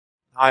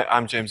Hi,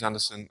 I'm James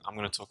Anderson. I'm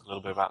going to talk a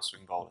little bit about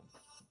swing bowling.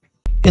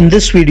 In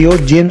this video,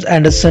 James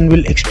Anderson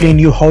will explain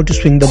you how to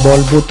swing the ball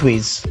both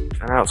ways.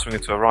 An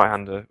outswinger to a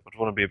right-hander would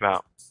want to be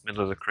about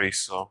middle of the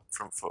crease, or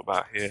front foot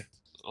about here.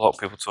 A lot of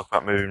people talk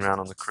about moving around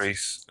on the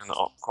crease, and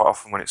quite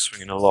often when it's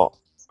swinging a lot,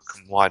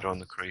 come wider on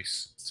the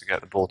crease to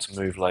get the ball to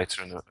move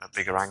later and a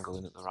bigger angle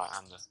in at the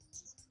right-hander.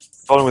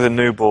 Bowling with a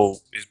new ball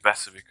is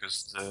better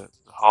because the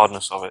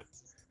hardness of it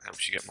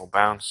helps you get more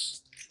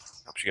bounce,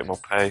 helps you get more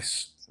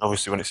pace. And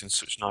obviously when it's in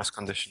such nice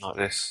condition like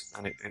this,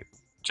 and it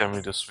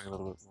generally does swing a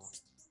little bit more.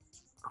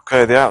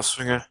 Okay, the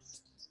outswinger,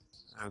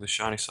 the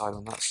shiny side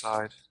on that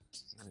side,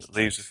 and it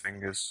leaves the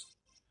fingers.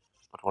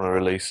 I'd want to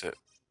release it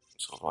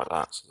sort of like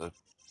that, so the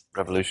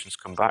revolutions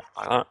come back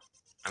like that,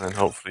 and then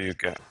hopefully you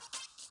get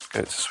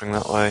it to swing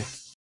that way.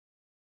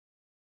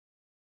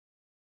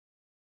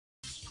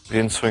 The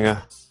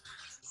inswinger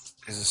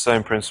is the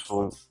same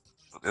principle,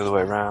 but the other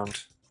way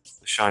around.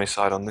 The shiny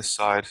side on this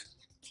side,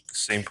 the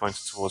seam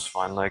pointed towards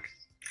fine leg,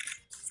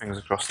 fingers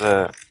across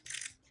there,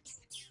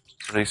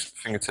 release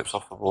fingertips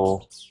off the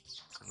ball,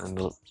 and then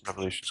the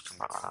revolutions come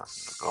back like that,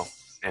 and it'll go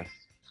in.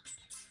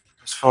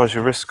 As far as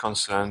your wrist is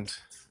concerned,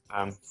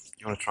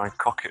 you want to try and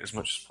cock it as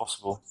much as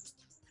possible.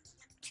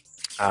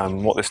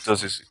 What this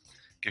does is it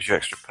gives you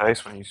extra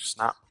pace when you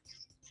snap,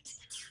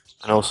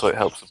 and also it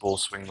helps the ball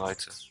swing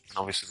later, and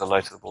obviously the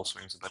later the ball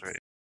swings, the better it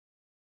is.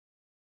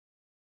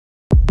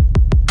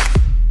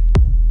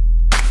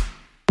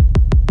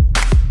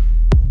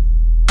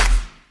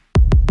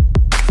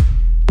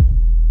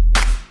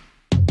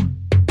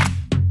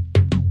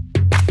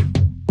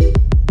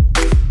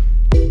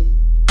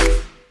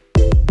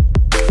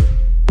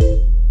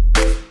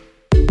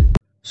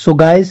 So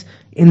guys,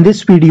 in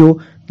this video,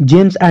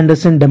 James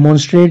Anderson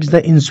demonstrates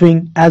the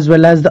inswing as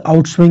well as the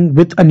outswing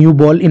with a new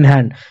ball in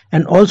hand,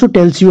 and also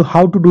tells you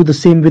how to do the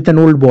same with an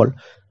old ball.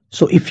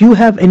 So if you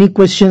have any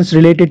questions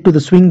related to the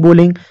swing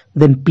bowling,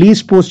 then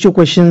please post your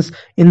questions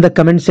in the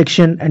comment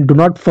section and do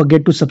not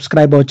forget to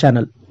subscribe our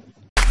channel.